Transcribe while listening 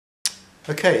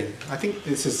Okay, I think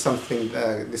this is something,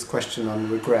 this question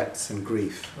on regrets and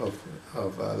grief of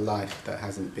a life that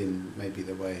hasn't been maybe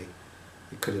the way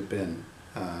it could have been,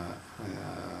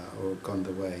 or gone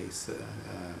the way it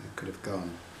could have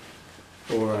gone,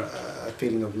 or a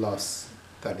feeling of loss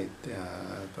that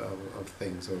of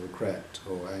things, or regret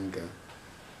or anger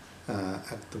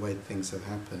at the way things have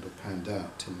happened or panned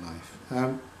out in life.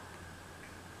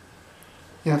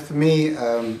 For me,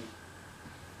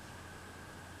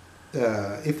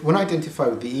 when I identify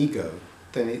with the ego,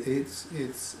 then it is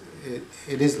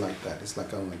like that. It's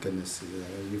like, oh my goodness,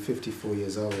 you're 54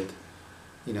 years old,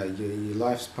 your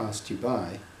life's passed you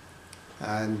by,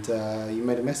 and you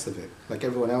made a mess of it. Like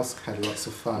everyone else had lots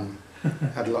of fun,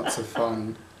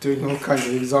 doing all kinds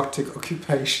of exotic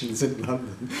occupations in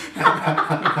London.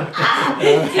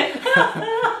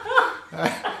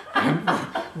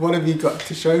 What have you got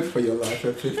to show for your life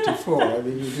at 54? I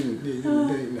mean, you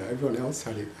didn't, everyone else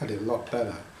had it a lot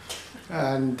better.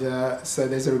 And so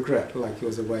there's a regret, like it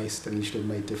was a waste and you should have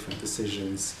made different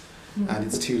decisions. And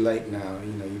it's too late now,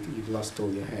 you've lost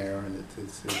all your hair and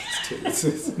it's like,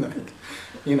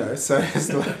 so it's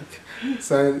like,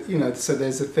 so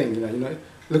there's a thing,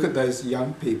 look at those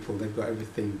young people, they've got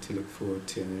everything to look forward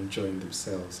to and they're enjoying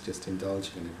themselves, just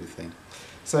indulging in everything.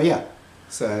 So yeah.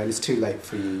 So it's too late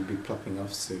for you to be plopping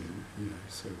off soon,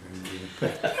 so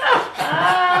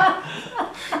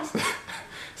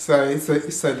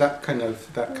that kind of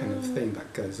thing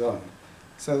that goes on.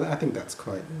 So I think that's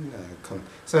quite common.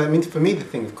 So I mean, for me, the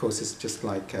thing, of course, is just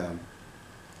like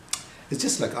it's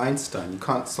just like Einstein. You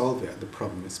can't solve it at the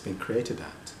problem it's been created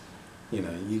at.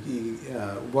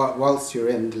 Whilst you're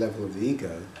in the level of the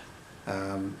ego,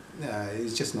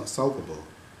 it's just not solvable.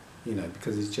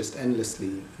 Because it's just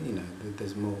endlessly,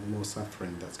 there's more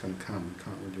suffering that's going to come. You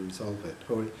can't really resolve it.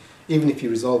 Or even if you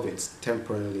resolve it, it's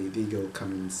temporarily, the ego will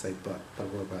come in and say, but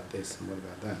what about this and what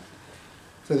about that?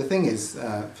 So the thing is,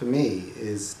 for me,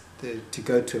 is to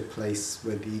go to a place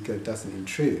where the ego doesn't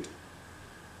intrude.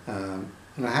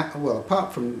 Well,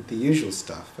 apart from the usual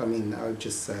stuff, I mean, I would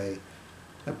just say,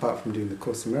 apart from doing the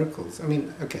Course in Miracles, I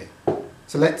mean, okay,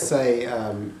 so let's say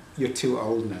you're too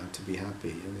old now to be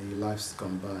happy, and your life's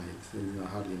gone by, there's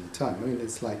hardly any time. I mean,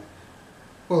 it's like,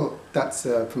 well, that's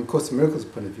from Course in Miracles'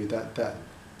 point of view, that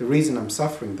the reason I'm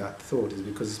suffering that thought is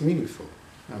because it's meaningful.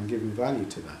 I'm giving value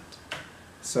to that.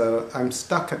 So I'm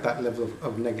stuck at that level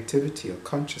of negativity or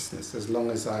consciousness as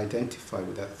long as I identify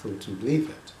with that thought and believe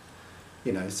it.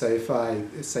 So if I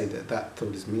say that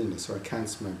thought is meaningless, or I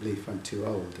cancel my belief, I'm too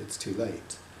old, it's too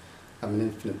late. I'm an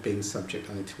infinite being subject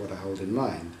only to what I hold in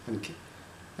mind. And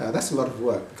that's a lot of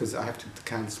work, because I have to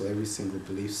cancel every single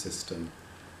belief system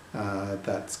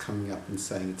that's coming up and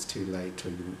saying it's too late, or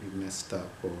you messed up,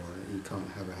 or you can't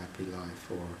have a happy life,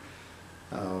 or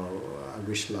I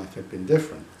wish life had been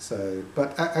different.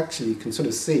 But actually you can sort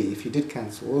of see, if you did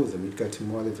cancel all of them, you'd go to a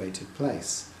more elevated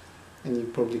place. And you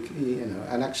probably,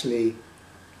 and actually,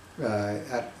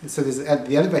 so there's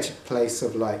the elevated place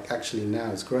of like, actually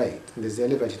now is great. And there's the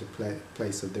elevated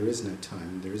place of there is no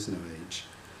time, there is no age.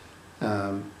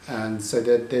 And so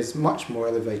there's much more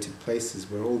elevated places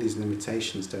where all these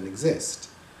limitations don't exist.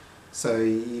 So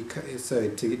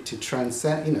to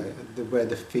transcend, where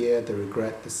the fear, the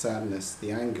regret, the sadness,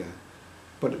 the anger.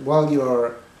 But while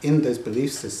you're in those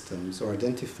belief systems, or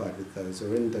identified with those,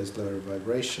 or in those lower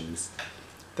vibrations,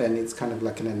 then it's kind of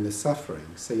like an endless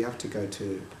suffering. So you have to go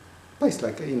to a place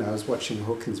like, I was watching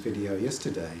Hawkins' video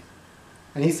yesterday,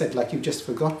 and he said, like, you've just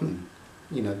forgotten,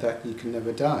 that you can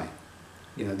never die.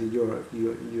 That you're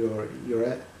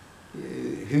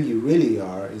who you really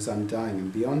are is undying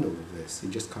and beyond all of this. You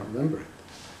just can't remember it,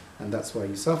 and that's why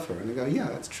you suffer. And I go, yeah,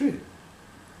 that's true.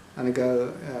 And I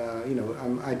go,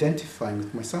 I'm identifying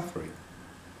with my suffering.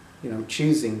 I'm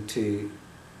choosing to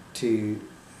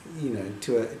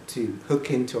hook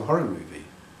into a horror movie,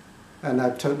 and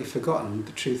I've totally forgotten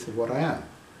the truth of what I am.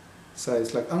 So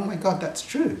it's like, oh my God, that's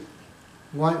true.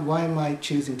 Why am I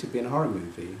choosing to be in a horror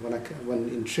movie when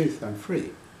in truth I'm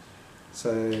free?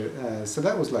 So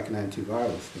that was like an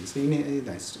antiviral thing. So you need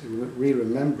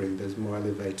re-remembering those more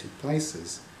elevated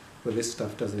places where this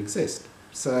stuff doesn't exist.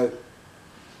 So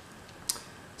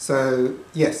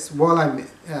yes, while I'm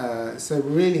so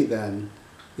really then,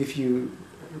 if you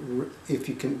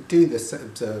can do this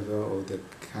observer, or the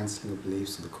cancelling of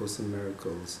beliefs, or the Course in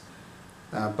Miracles,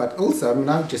 but also, I mean,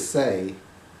 I would just say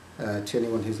to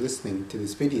anyone who's listening to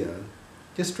this video,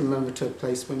 just remember to a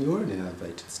place when you were in an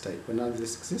elevated state, when none of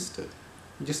this existed.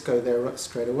 You just go there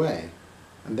straight away,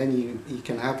 and then you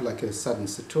can have like a sudden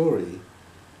satori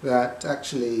that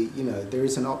actually, there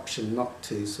is an option not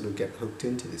to sort of get hooked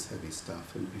into this heavy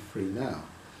stuff and be free now.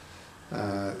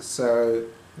 So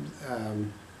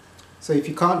So if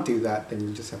you can't do that, then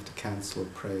you just have to cancel or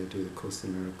pray or do the Course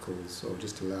in Miracles, or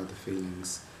just allow the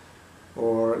feelings.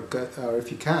 Or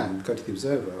if you can, go to the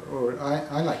observer. Or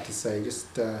I like to say,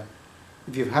 just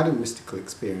if you've had a mystical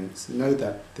experience, know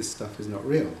that this stuff is not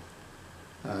real.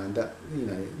 That,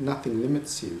 nothing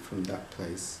limits you from that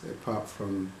place, apart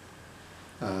from,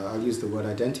 I'll use the word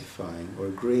identifying, or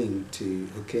agreeing to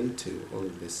hook into all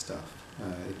of this stuff.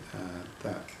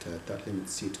 That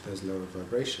limits you to those lower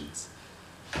vibrations.